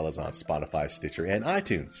 as well as on Spotify, Stitcher, and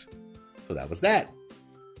iTunes. So that was that.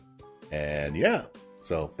 And yeah,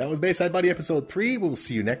 so that was Bayside Buddy episode 3. We'll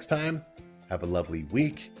see you next time. Have a lovely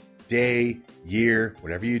week, day, year,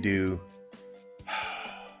 whatever you do.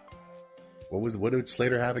 What did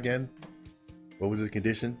Slater have again? What was his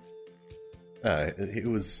condition? It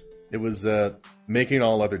was making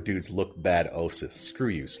all other dudes look bad. Osis. Screw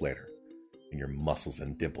you, Slater, and your muscles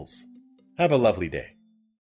and dimples. Have a lovely day.